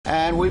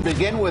And we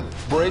begin with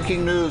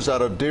breaking news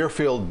out of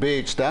Deerfield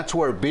Beach. That's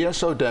where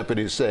BSO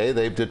deputies say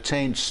they've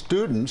detained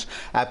students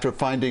after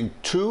finding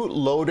 2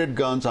 loaded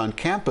guns on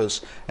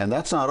campus, and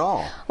that's not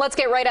all. Let's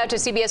get right out to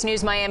CBS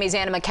News Miami's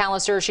Anna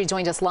McAllister. She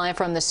joins us live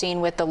from the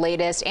scene with the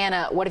latest.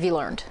 Anna, what have you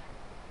learned?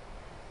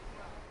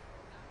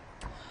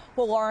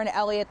 Well, Lauren,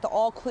 Elliott, the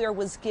all clear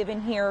was given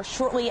here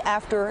shortly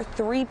after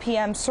 3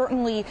 p.m.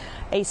 Certainly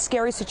a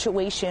scary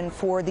situation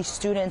for the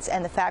students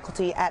and the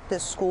faculty at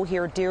this school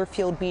here,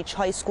 Deerfield Beach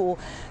High School.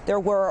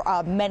 There were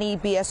many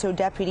BSO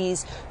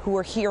deputies who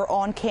were here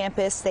on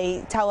campus.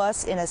 They tell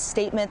us in a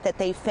statement that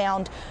they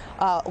found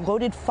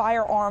loaded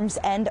firearms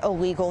and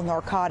illegal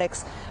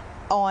narcotics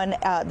on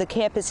the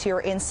campus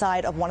here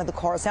inside of one of the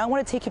cars. Now I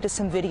want to take you to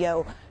some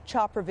video,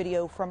 chopper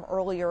video from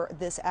earlier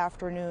this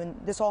afternoon.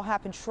 This all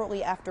happened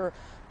shortly after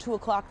 2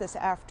 o'clock this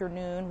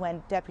afternoon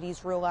when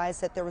deputies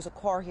realized that there was a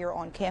car here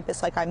on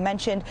campus, like I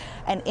mentioned,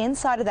 and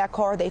inside of that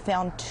car they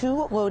found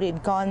 2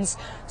 loaded guns,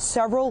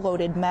 several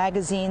loaded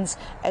magazines,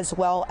 as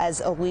well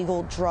as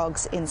illegal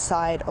drugs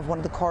inside of one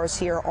of the cars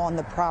here on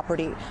the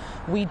property.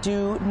 We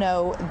do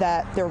know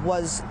that there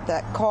was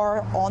that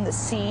car on the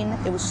scene.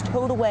 It was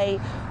towed away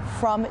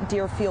from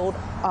Deerfield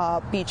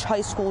Beach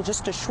High School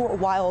just a short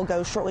while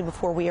ago, shortly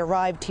before we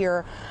arrived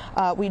here.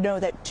 We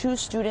know that 2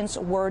 students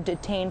were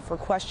detained for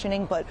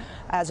questioning, but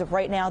as of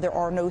right now, there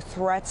are no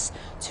threats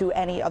to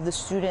any of the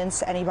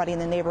students, anybody in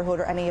the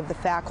neighborhood, or any of the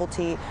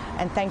faculty,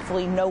 and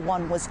thankfully no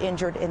one was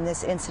injured in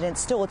this incident.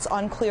 Still, it's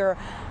unclear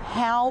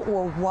how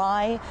or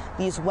why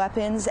these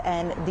weapons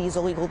and these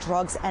illegal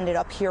drugs ended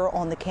up here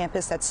on the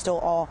campus. That's still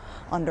all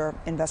under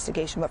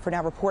investigation. But for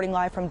now, reporting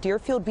live from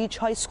Deerfield Beach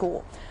High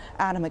School,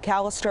 Anna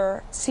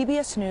McAllister,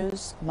 CBS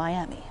News,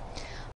 Miami.